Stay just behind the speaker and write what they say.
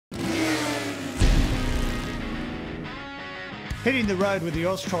Hitting the road with the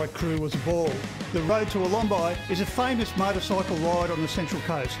Austrike crew was a ball. The road to Wollombi is a famous motorcycle ride on the Central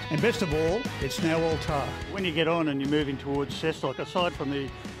Coast, and best of all, it's now all tar. When you get on and you're moving towards Cessnock, aside from the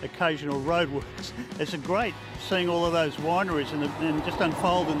occasional roadworks, it's great seeing all of those wineries and just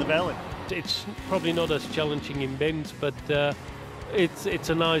unfold in the valley. It's probably not as challenging in bends, but it's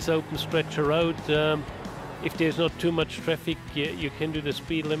a nice open stretch of road. If there's not too much traffic, you can do the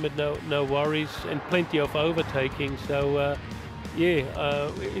speed limit, no worries, and plenty of overtaking. So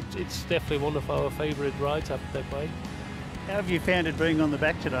it's definitely one of our favourite rides up that way. How have you found it being on the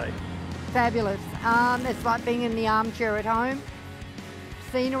back today? Fabulous. It's like being in the armchair at home.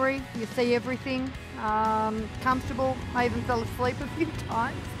 Scenery, you see everything. Comfortable. I even fell asleep a few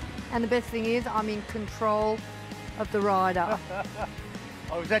times. And the best thing is I'm in control of the rider.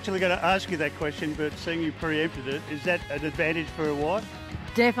 I was actually going to ask you that question, but seeing you preempted it, is that an advantage for a wife?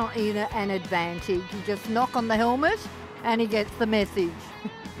 Definitely an advantage. You just knock on the helmet and he gets the message.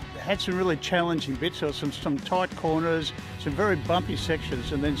 Had some really challenging bits, so some tight corners, some very bumpy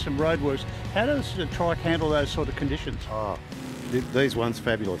sections, and then some roadworks. How does the trike handle those sort of conditions? Oh, these ones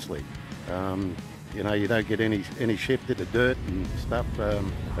fabulously. You know, you don't get any shift in the dirt and stuff.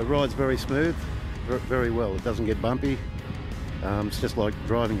 It rides very smooth, very well. It doesn't get bumpy. It's just like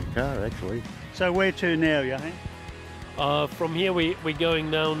driving a car, actually. So where to now, Johan? From here we're going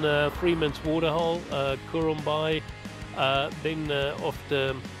down Freeman's Waterhole, Currumbye, then off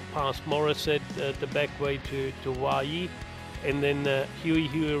the past Morisset, the back way to Wai'i, and then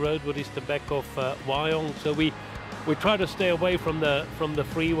Huey Road, what is the back of Wyong. So we try to stay away from the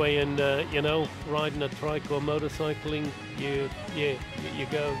freeway, and you know, riding a trike or motorcycling, you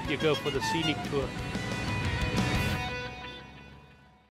go for the scenic tour.